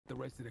the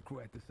rest of the crew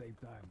at the same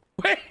time.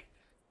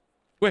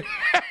 Wait.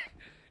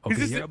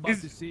 Okay,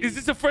 is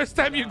this the first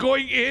time you're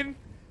going in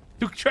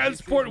to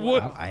transport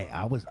wood?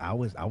 I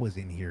was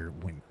in here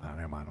when.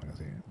 Never mind. I'm gonna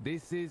say it.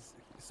 This is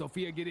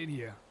Sophia. Get in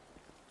here.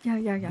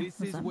 Yeah. This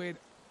is where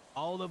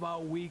all of our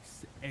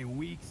weeks and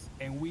weeks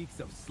and weeks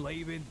of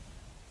slaving,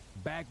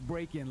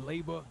 back-breaking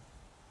labor,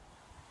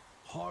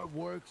 hard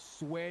work,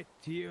 sweat,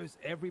 tears,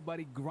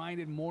 everybody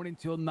grinding morning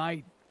till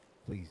night.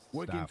 Please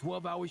working stop.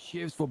 12-hour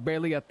shifts for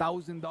barely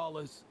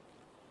 $1,000.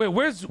 Wait,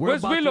 where's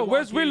Willow?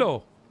 Where's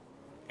Willow?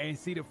 And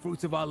see the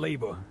fruits of our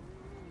labor.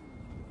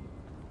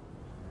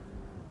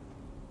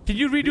 Can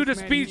you redo the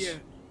man speech?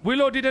 here-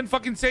 Willow didn't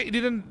fucking say.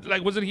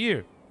 Wasn't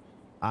here.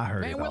 I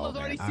heard Man, it all. Willow's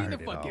already I seen heard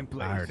the it all. fucking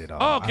place. I heard it all.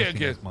 Oh, okay, I seen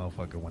okay. This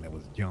motherfucker when it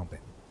was jumping.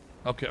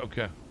 Okay.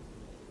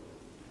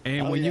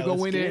 And Oh, when yeah, you go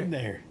let's in get there, in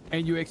there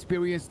and you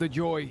experience the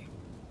joy,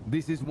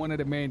 this is one of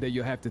the men that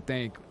you have to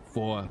thank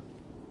for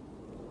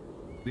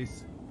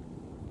this.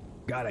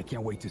 God, I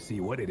can't wait to see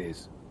what it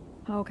is.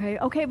 Okay,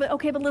 but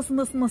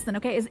listen.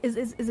 Okay, is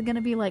it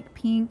gonna be like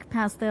pink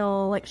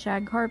pastel, like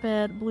shag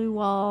carpet, blue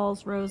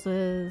walls,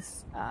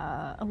 roses,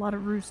 a lot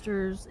of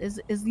roosters?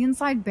 Is the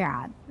inside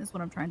bad? Is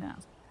what I'm trying to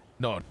ask.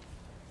 No.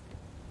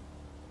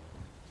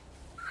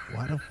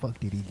 Why the fuck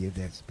did he give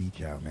that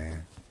speech out,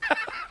 man?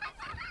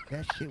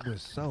 That shit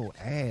was so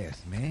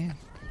ass, man.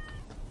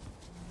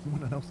 You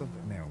wanna know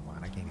something? Never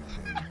mind. I can't even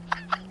say it.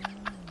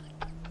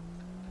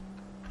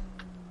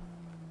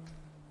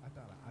 I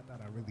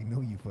thought I really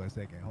knew you for a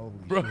second. Holy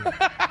shit.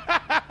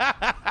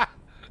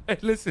 Hey,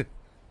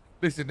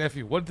 listen,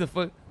 nephew. What the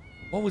fuck?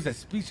 What was that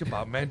speech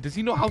about, man? Does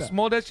he know how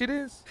small that shit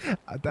is?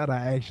 I thought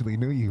I actually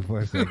knew you for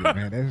a second,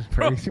 man. That's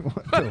crazy.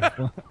 What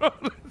the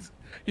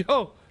fuck?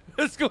 Bro,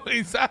 let's go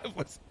inside.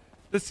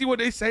 Let's see what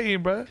they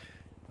saying, bro.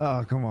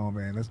 Oh, come on,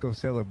 man. Let's go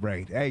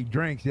celebrate. Hey,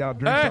 drinks, y'all.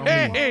 Drinks on me.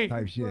 Hey.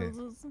 Type shit.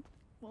 Roses,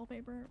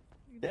 wallpaper.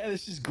 Yeah,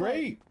 this is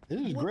great. This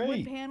is Wood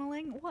great.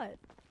 paneling. What?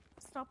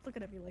 Stop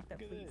looking at me like that,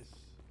 Look at please. this.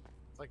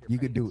 It's like You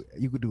could do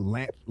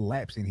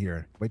laps in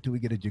here. Wait till we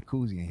get a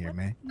jacuzzi in here, What?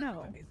 man.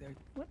 No.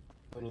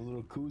 Put a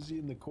little koozie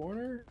in the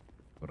corner.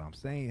 What I'm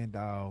saying,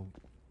 dog.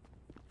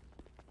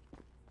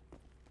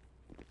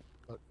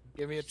 Look,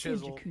 give me a Say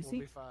chisel. jacuzzi.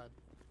 We'll be fine.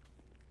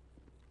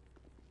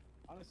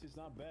 Honestly, it's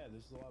not bad.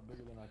 This is a lot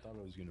bigger than I thought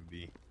it was gonna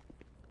be.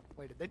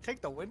 Wait, did they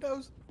take the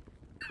windows?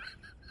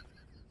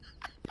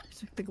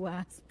 Took the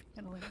glass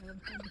paneling.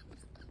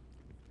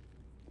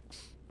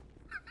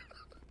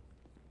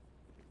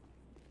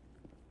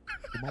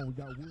 Come on, we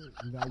got wood.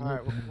 We got wood All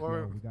right, to move.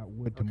 we're- Bro. We got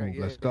wood to okay, move.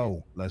 yeah, Let's yeah.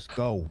 go. Let's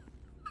go.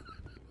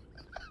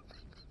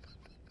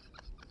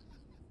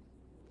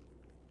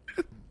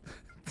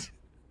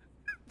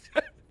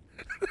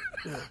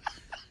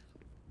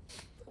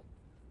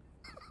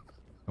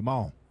 Come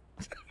on.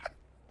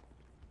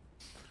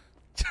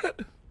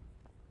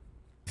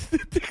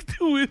 Take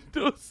the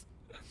windows.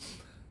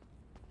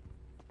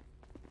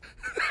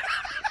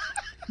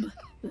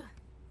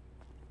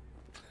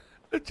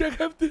 Let Jack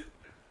have the.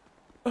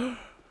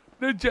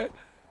 Let Jack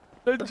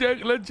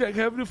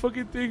have the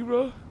fucking thing,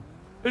 bro.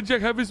 Let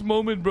Jack have his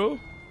moment, bro.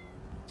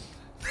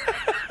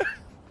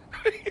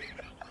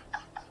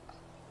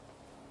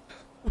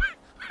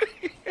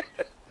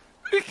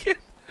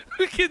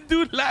 we can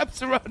do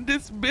laps around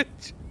this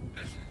bitch.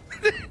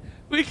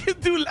 We can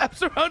do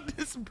laps around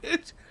this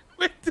bitch.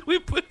 Wait till we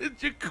put a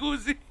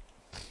jacuzzi.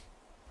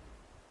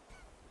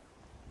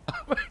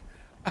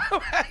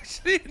 I'm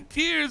actually in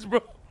tears,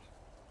 bro.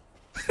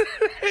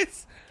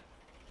 It's-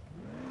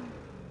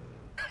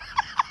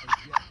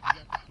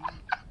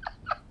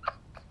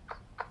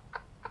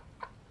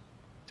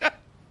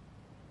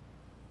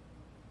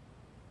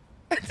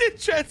 and then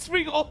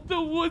transferring all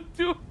the wood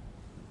too.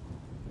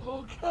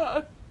 Oh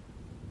God,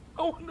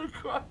 I want to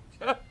cry.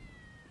 Jack.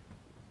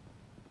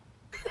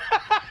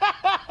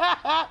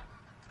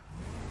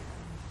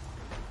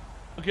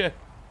 Okay.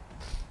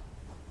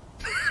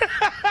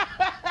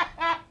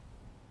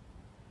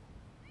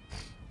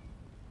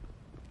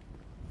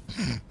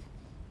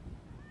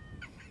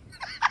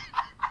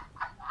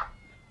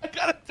 I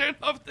gotta turn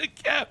off the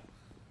cap.